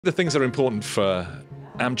The things that are important for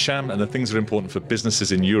AmCham and the things that are important for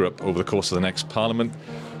businesses in Europe over the course of the next Parliament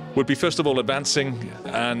would be, first of all, advancing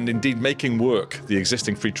and indeed making work the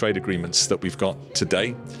existing free trade agreements that we've got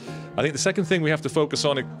today. I think the second thing we have to focus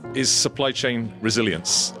on is supply chain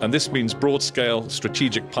resilience, and this means broad-scale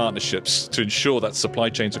strategic partnerships to ensure that supply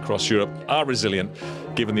chains across Europe are resilient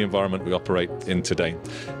given the environment we operate in today.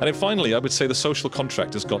 And then finally, I would say the social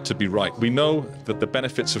contract has got to be right. We know that the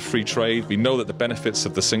benefits of free trade, we know that the benefits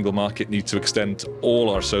of the single market need to extend to all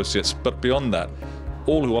our associates, but beyond that,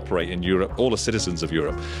 all who operate in Europe, all the citizens of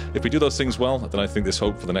Europe. If we do those things well, then I think there's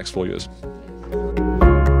hope for the next 4 years.